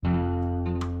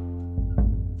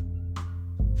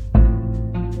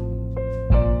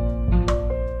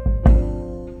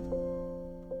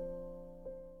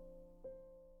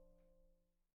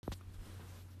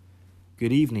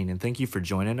Good evening, and thank you for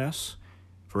joining us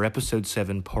for Episode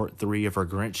 7, Part 3 of our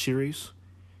Grinch series,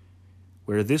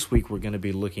 where this week we're going to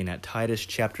be looking at Titus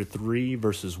chapter 3,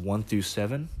 verses 1 through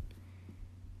 7,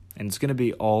 and it's going to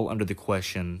be all under the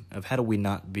question of how do we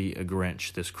not be a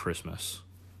Grinch this Christmas.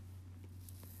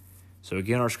 So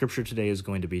again, our scripture today is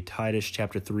going to be Titus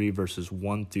chapter 3, verses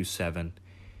 1 through 7,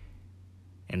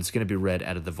 and it's going to be read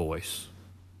out of the Voice.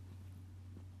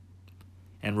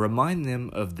 And remind them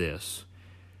of this: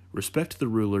 respect the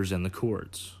rulers and the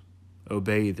courts.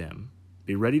 Obey them.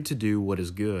 Be ready to do what is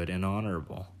good and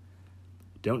honorable.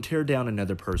 Don't tear down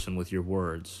another person with your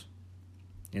words.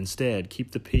 Instead,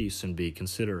 keep the peace and be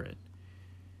considerate.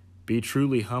 Be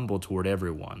truly humble toward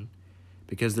everyone,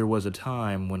 because there was a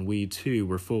time when we too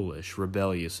were foolish,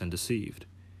 rebellious, and deceived.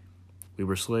 We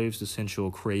were slaves to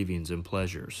sensual cravings and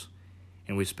pleasures,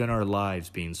 and we spent our lives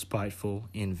being spiteful,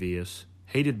 envious,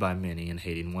 hated by many, and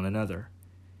hating one another.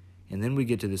 And then we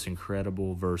get to this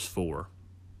incredible verse 4.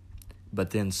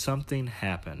 But then something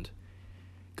happened.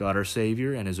 God our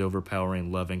Savior and his overpowering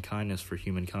love and kindness for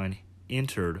humankind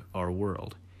entered our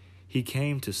world. He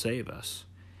came to save us.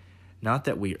 Not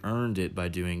that we earned it by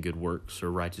doing good works or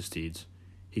righteous deeds.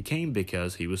 He came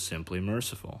because he was simply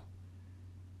merciful.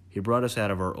 He brought us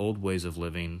out of our old ways of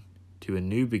living to a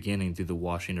new beginning through the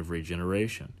washing of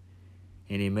regeneration.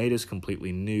 And he made us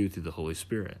completely new through the Holy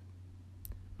Spirit.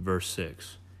 Verse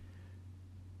 6.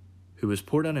 Who was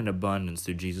poured out in abundance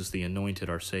through Jesus the Anointed,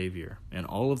 our Savior. And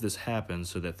all of this happened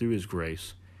so that through his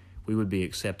grace we would be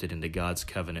accepted into God's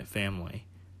covenant family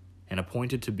and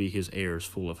appointed to be his heirs,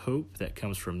 full of hope that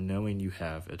comes from knowing you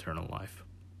have eternal life.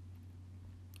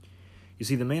 You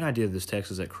see, the main idea of this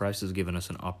text is that Christ has given us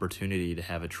an opportunity to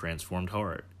have a transformed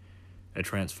heart, a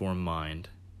transformed mind,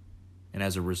 and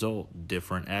as a result,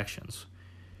 different actions.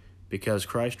 Because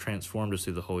Christ transformed us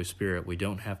through the Holy Spirit, we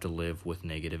don't have to live with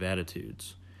negative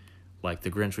attitudes, like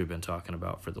the Grinch we've been talking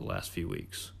about for the last few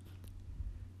weeks.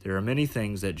 There are many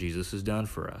things that Jesus has done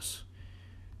for us.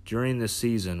 During this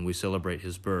season, we celebrate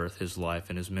his birth, his life,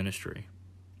 and his ministry.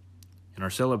 In our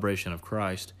celebration of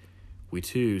Christ, we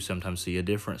too sometimes see a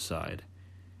different side,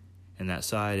 and that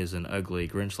side is an ugly,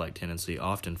 Grinch-like tendency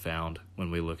often found when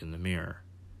we look in the mirror.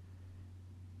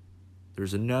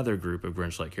 There's another group of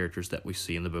Grinch-like characters that we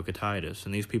see in the book of Titus,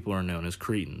 and these people are known as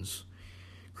Cretans.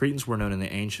 Cretans were known in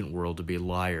the ancient world to be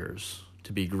liars,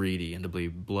 to be greedy, and to be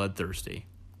bloodthirsty.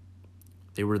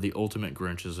 They were the ultimate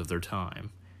Grinches of their time.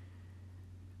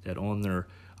 That on their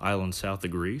island south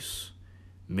of Greece,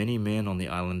 many men on the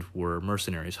island were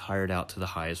mercenaries hired out to the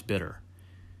highest bidder.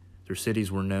 Their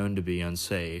cities were known to be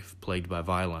unsafe, plagued by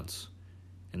violence,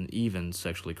 and even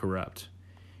sexually corrupt.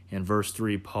 In verse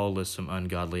 3, Paul lists some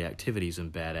ungodly activities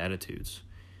and bad attitudes.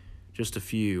 Just a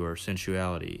few are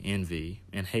sensuality, envy,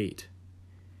 and hate.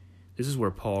 This is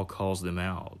where Paul calls them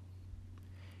out.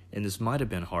 And this might have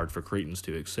been hard for Cretans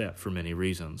to accept for many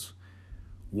reasons.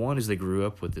 One is they grew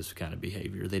up with this kind of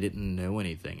behavior. They didn't know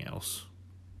anything else.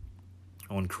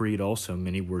 On Crete also,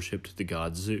 many worshipped the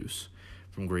god Zeus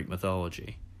from Greek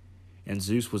mythology. And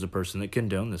Zeus was a person that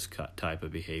condoned this type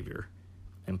of behavior.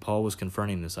 And Paul was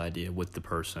confronting this idea with the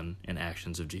person and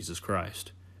actions of Jesus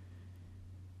Christ.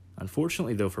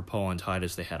 Unfortunately, though, for Paul and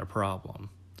Titus, they had a problem,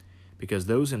 because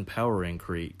those in power in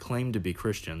Crete claimed to be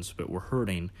Christians but were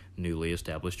hurting newly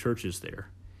established churches there.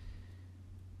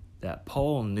 That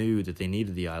Paul knew that they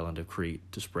needed the island of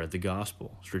Crete to spread the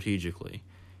gospel strategically,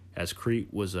 as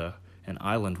Crete was an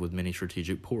island with many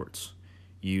strategic ports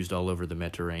used all over the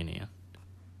Mediterranean.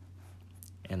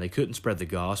 And they couldn't spread the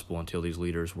gospel until these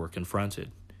leaders were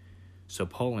confronted. So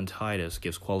Paul and Titus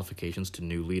gives qualifications to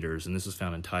new leaders, and this is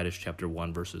found in Titus chapter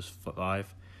 1, verses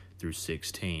 5 through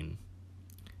 16.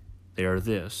 They are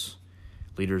this: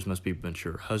 leaders must be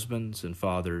mature husbands and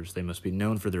fathers. They must be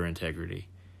known for their integrity.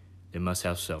 They must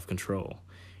have self-control,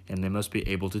 and they must be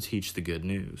able to teach the good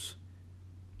news.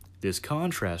 This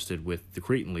contrasted with the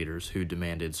Cretan leaders who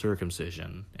demanded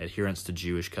circumcision, adherence to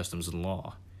Jewish customs and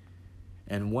law.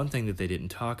 And one thing that they didn't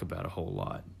talk about a whole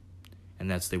lot,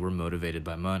 and that's they were motivated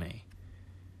by money.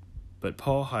 But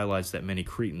Paul highlights that many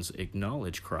Cretans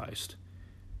acknowledge Christ,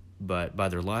 but by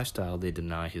their lifestyle they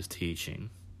deny his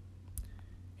teaching.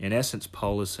 In essence,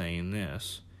 Paul is saying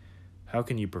this: how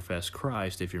can you profess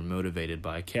Christ if you're motivated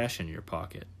by cash in your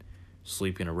pocket,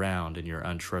 sleeping around, and you're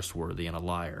untrustworthy and a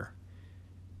liar?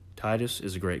 Titus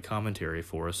is a great commentary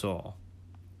for us all.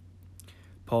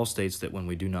 Paul states that when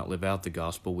we do not live out the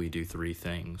gospel, we do three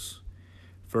things.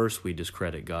 First, we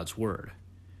discredit God's word.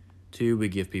 2, we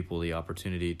give people the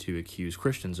opportunity to accuse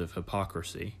Christians of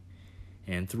hypocrisy.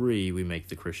 And 3, we make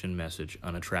the Christian message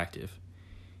unattractive.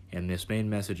 And this main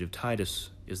message of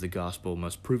Titus is the gospel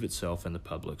must prove itself in the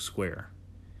public square.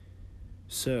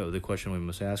 So, the question we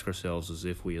must ask ourselves is,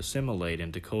 if we assimilate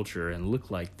into culture and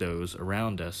look like those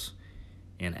around us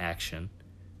in action,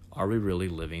 are we really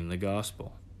living the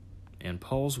gospel? In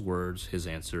Paul's words, his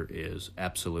answer is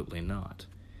absolutely not.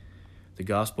 The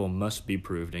gospel must be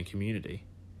proved in community.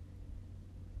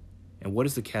 And what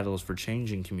is the catalyst for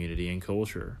changing community and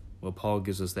culture? Well, Paul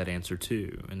gives us that answer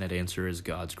too, and that answer is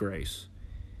God's grace.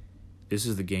 This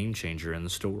is the game changer in the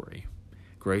story.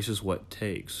 Grace is what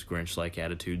takes Grinch-like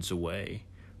attitudes away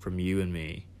from you and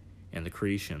me and the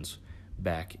Cretans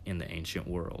back in the ancient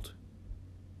world.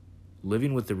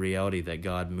 Living with the reality that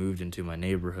God moved into my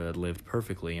neighborhood, lived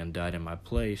perfectly, and died in my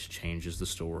place changes the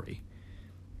story.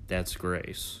 That's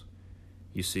grace.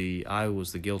 You see, I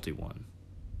was the guilty one.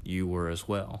 You were as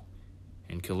well.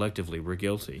 And collectively we're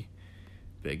guilty.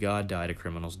 But God died a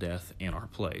criminal's death in our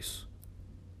place.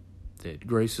 That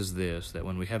grace is this, that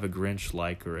when we have a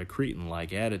Grinch-like or a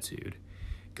Cretan-like attitude,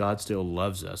 God still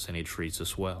loves us and he treats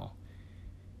us well.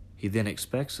 He then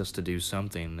expects us to do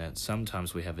something that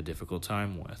sometimes we have a difficult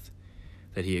time with,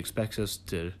 that he expects us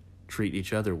to treat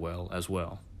each other well as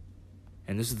well.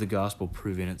 And this is the gospel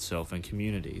proving itself in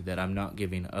community, that I'm not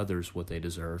giving others what they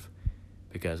deserve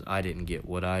because I didn't get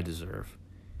what I deserve.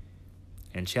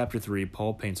 In chapter 3,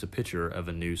 Paul paints a picture of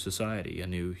a new society, a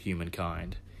new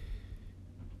humankind,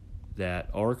 that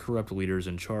are corrupt leaders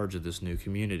in charge of this new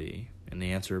community? And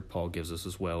the answer Paul gives us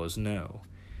as well is no,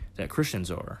 that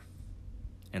Christians are,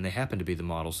 and they happen to be the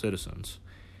model citizens.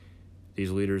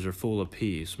 These leaders are full of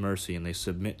peace, mercy, and they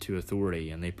submit to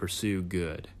authority, and they pursue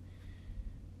good.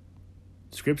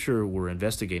 Scripture we're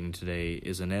investigating today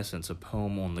is in essence a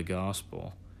poem on the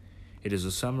gospel. It is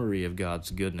a summary of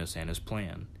God's goodness and his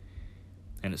plan,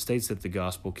 and it states that the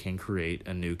gospel can create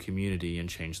a new community and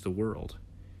change the world.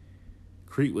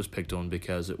 Crete was picked on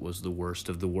because it was the worst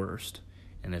of the worst,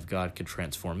 and if God could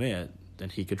transform it, then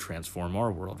he could transform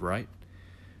our world, right?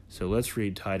 So let's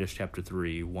read Titus chapter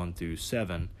 3, 1 through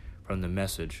 7 from the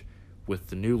Message with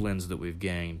the new lens that we've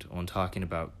gained on talking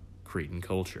about Cretan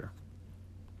culture.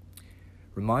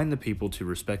 Remind the people to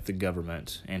respect the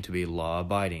government and to be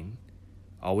law-abiding,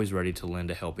 always ready to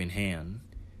lend a helping hand.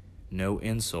 No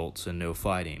insults and no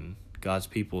fighting. God's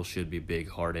people should be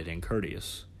big-hearted and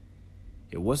courteous.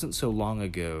 It wasn't so long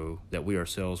ago that we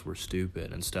ourselves were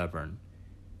stupid and stubborn,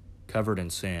 covered in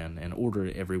sin, and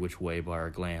ordered every which way by our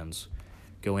glands,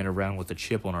 going around with a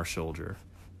chip on our shoulder,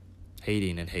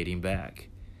 hating and hating back.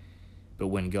 But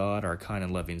when God, our kind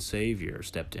and loving Savior,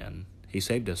 stepped in, he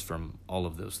saved us from all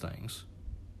of those things.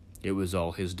 It was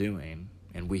all his doing,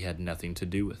 and we had nothing to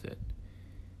do with it.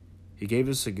 He gave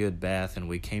us a good bath, and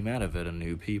we came out of it a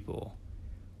new people,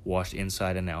 washed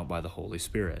inside and out by the Holy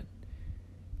Spirit.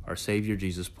 Our Savior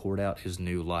Jesus poured out his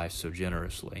new life so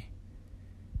generously.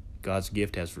 God's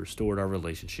gift has restored our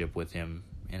relationship with him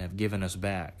and have given us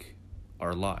back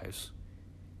our lives.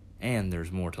 And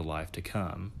there's more to life to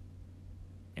come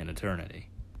in eternity.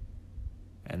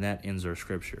 And that ends our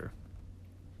scripture.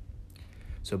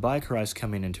 So by Christ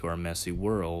coming into our messy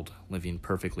world, living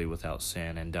perfectly without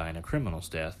sin and dying a criminal's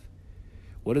death,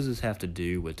 what does this have to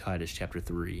do with Titus chapter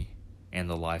 3 and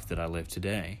the life that I live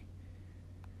today?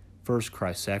 First,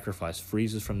 Christ's sacrifice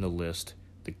frees us from the list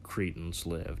the Cretans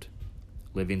lived,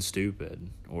 living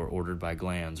stupid, or ordered by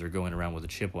glands, or going around with a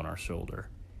chip on our shoulder.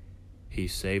 He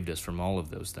saved us from all of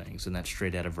those things, and that's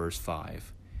straight out of verse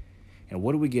 5. And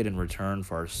what do we get in return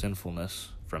for our sinfulness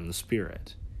from the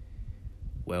Spirit?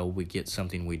 Well, we get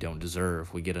something we don't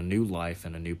deserve. We get a new life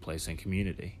and a new place in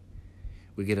community.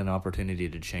 We get an opportunity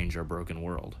to change our broken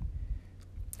world.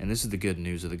 And this is the good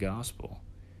news of the gospel,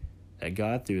 that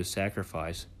God, through his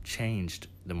sacrifice, changed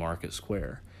the market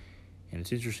square. And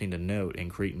it's interesting to note, in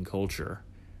Cretan culture,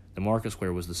 the market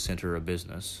square was the center of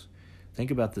business. Think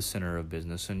about the center of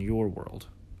business in your world.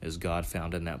 Is God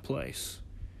found in that place?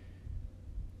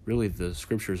 Really, the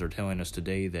scriptures are telling us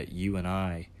today that you and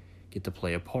I get to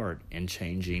play a part in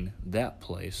changing that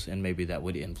place, and maybe that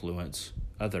would influence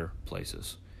other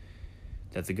places.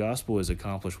 That the gospel is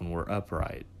accomplished when we're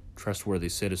upright, trustworthy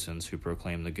citizens who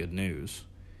proclaim the good news.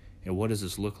 And what does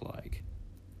this look like?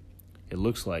 It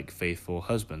looks like faithful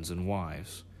husbands and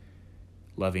wives,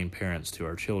 loving parents to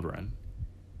our children,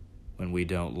 when we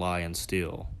don't lie and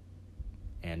steal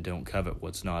and don't covet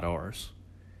what's not ours,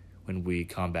 when we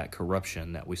combat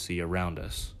corruption that we see around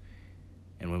us,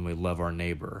 and when we love our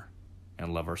neighbor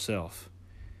and love ourselves.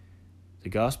 The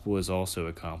gospel is also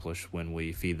accomplished when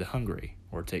we feed the hungry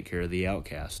or take care of the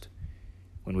outcast,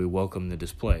 when we welcome the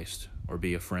displaced or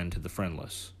be a friend to the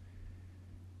friendless,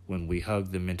 when we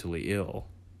hug the mentally ill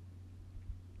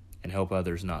and help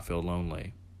others not feel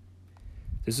lonely.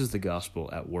 This is the gospel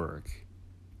at work.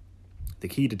 The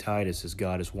key to Titus is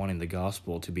God is wanting the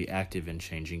gospel to be active in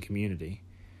changing community.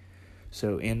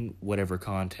 So in whatever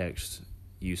context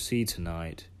you see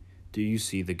tonight, do you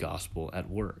see the gospel at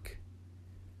work?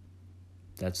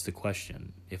 That's the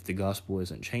question. If the gospel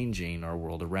isn't changing our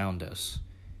world around us,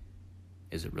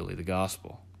 is it really the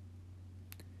gospel?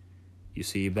 You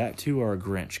see, back to our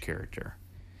Grinch character.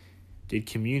 Did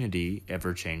community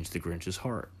ever change the Grinch's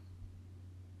heart?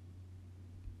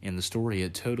 In the story,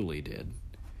 it totally did.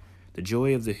 The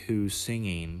joy of the Who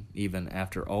singing, even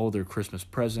after all their Christmas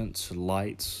presents,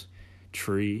 lights,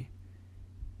 tree,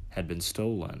 had been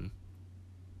stolen,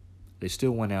 they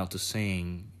still went out to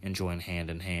sing and join hand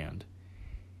in hand.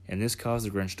 And this caused the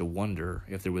Grinch to wonder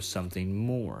if there was something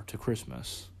more to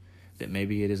Christmas, that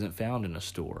maybe it isn't found in a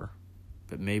store,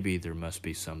 but maybe there must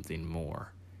be something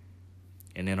more.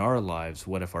 And in our lives,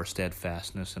 what if our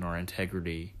steadfastness and our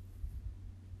integrity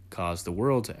caused the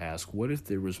world to ask, what if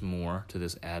there was more to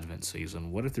this Advent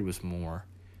season? What if there was more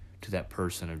to that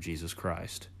person of Jesus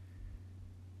Christ?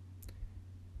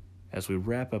 As we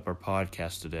wrap up our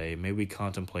podcast today, may we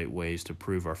contemplate ways to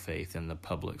prove our faith in the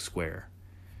public square.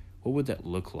 What would that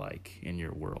look like in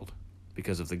your world?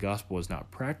 Because if the gospel is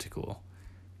not practical,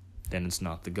 then it's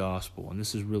not the gospel. And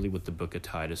this is really what the book of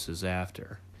Titus is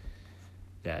after,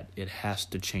 that it has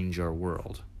to change our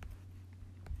world.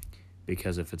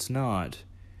 Because if it's not,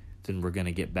 then we're going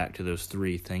to get back to those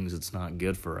three things that's not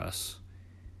good for us.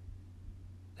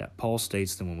 That Paul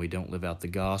states that when we don't live out the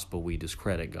gospel, we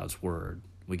discredit God's word.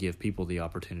 We give people the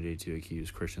opportunity to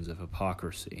accuse Christians of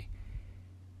hypocrisy,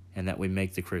 and that we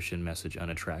make the Christian message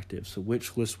unattractive. So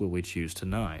which list will we choose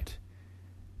tonight?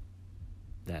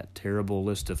 That terrible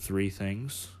list of three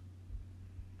things?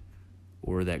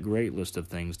 Or that great list of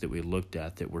things that we looked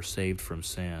at, that we're saved from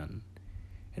sin,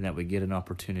 and that we get an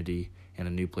opportunity and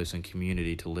a new place in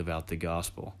community to live out the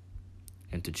gospel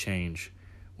and to change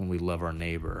when we love our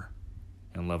neighbor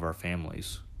and love our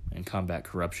families and combat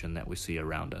corruption that we see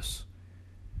around us?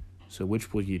 So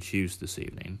which will you choose this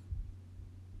evening?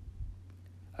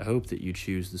 I hope that you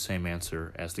choose the same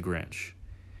answer as the Grinch,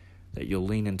 that you'll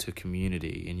lean into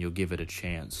community and you'll give it a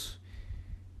chance,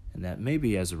 and that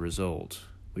maybe as a result,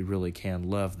 we really can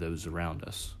love those around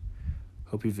us.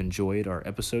 Hope you've enjoyed our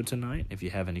episode tonight. If you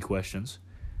have any questions,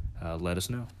 let us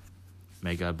know.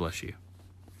 May God bless you.